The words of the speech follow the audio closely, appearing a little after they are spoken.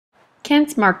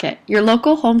Kent's Market, your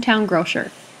local hometown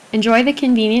grocer. Enjoy the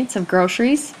convenience of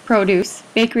groceries, produce,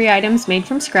 bakery items made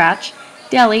from scratch,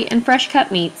 deli, and fresh cut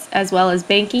meats, as well as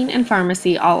banking and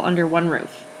pharmacy all under one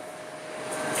roof.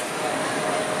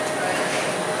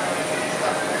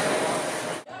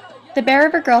 The Bear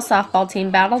River girls softball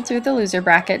team battled through the loser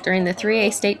bracket during the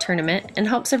 3A state tournament in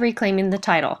hopes of reclaiming the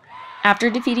title. After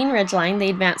defeating Ridgeline,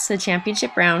 they advanced to the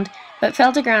championship round, but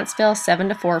fell to Grantsville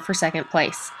 7-4 for second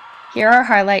place. Here are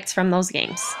highlights from those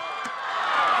games.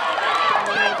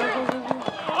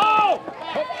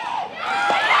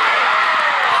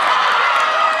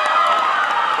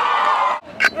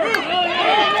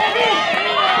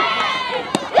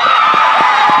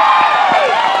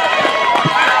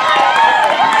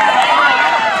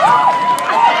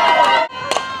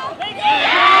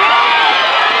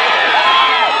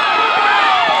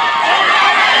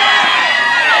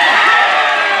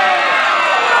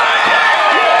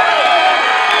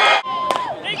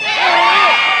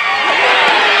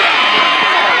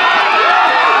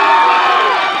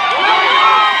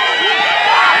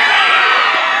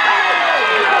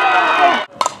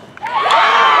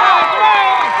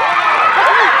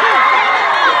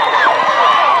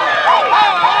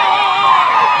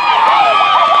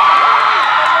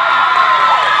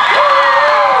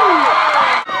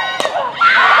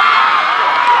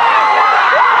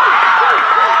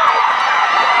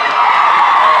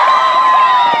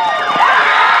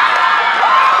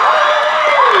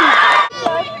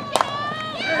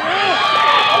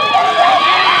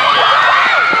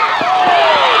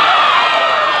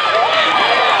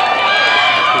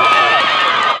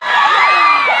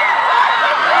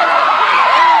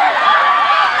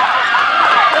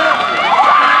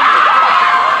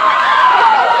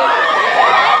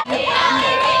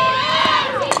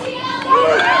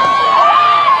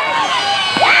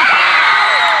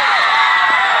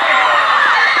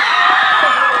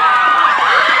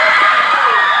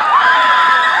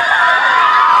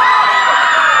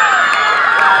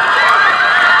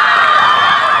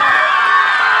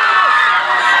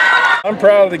 I'm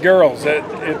proud of the girls.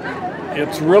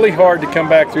 It's really hard to come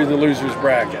back through the losers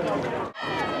bracket,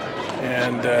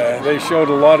 and they showed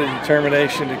a lot of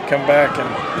determination to come back, and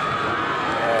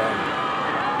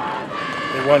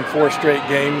they won 4 straight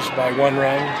games by 1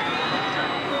 run.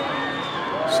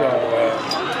 So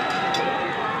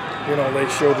you know, they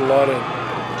showed a lot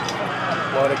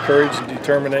of courage and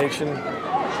determination.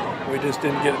 We just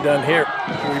didn't get it done here.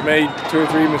 We made 2 or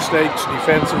 3 mistakes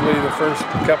defensively the first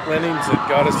couple innings that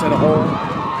got us in a hole.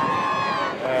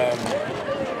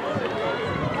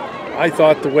 I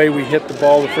thought the way we hit the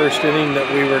ball the first inning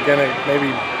that we were going to maybe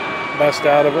bust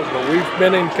out of it, but we've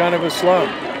been in kind of a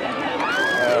slump.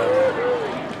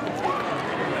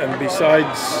 And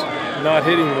besides not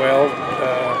hitting well,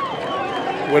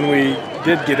 when we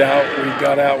did get out, we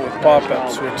got out with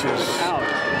pop-ups, which is,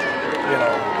 you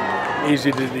know,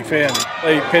 easy to defend.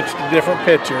 They pitched a different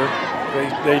pitcher.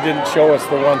 They didn't show us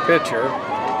the one pitcher.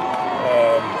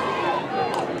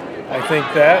 I think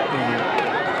that, and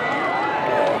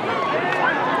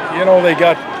you know, they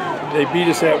beat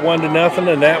us at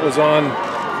 1-0, and that was on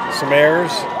some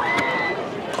errors.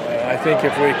 I think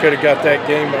if we could have got that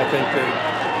game, I think the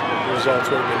results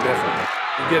would have been different.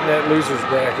 Getting that losers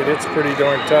bracket, it's pretty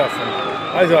darn tough, and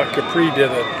I thought Capri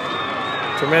did a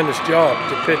tremendous job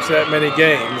to pitch that many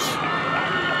games.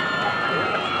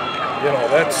 You know,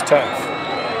 that's tough.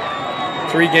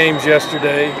 3 games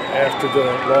yesterday after the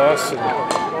loss, and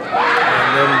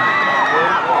then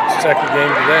second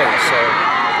game today. So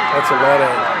that's a lot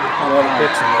of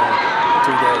pitching in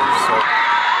 2 days. So.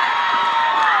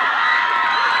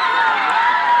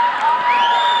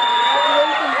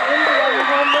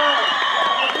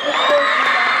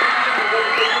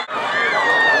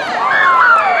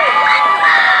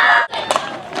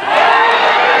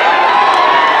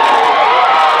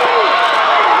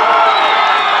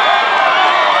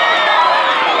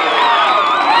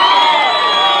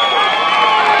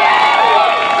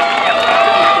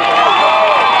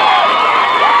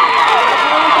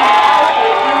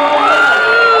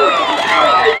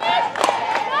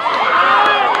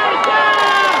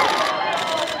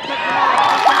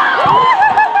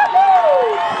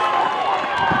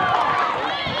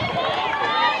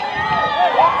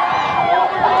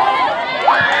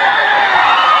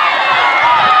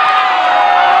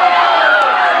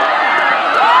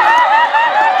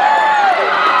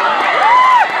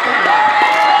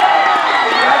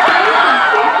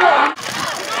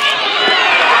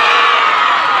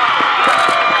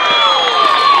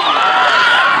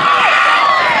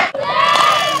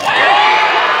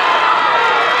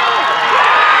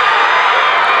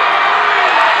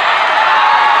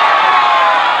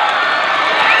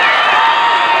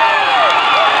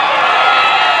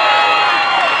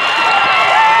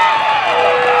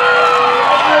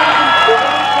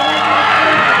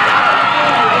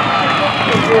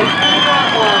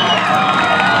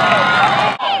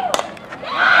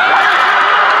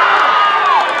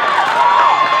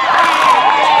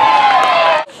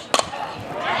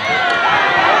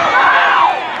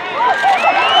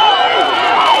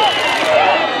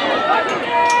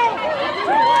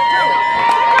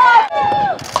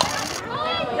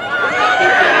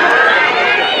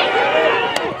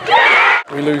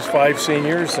 lose 5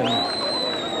 seniors, and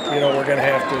we're going to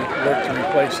have to work to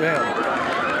replace them.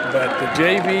 But the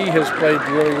JV has played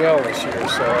really well this year,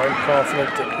 so I'm confident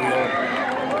that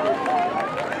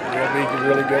we'll be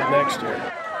really good next year.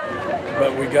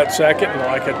 But we got second, and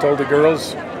like I told the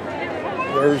girls,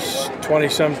 there's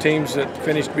 20-some teams that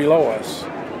finished below us.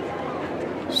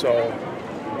 So,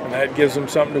 and that gives them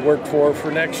something to work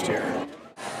for next year.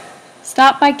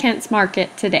 Stop by Kent's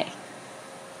Market today.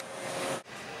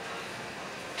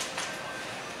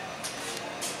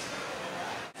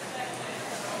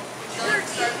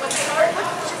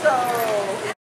 Go.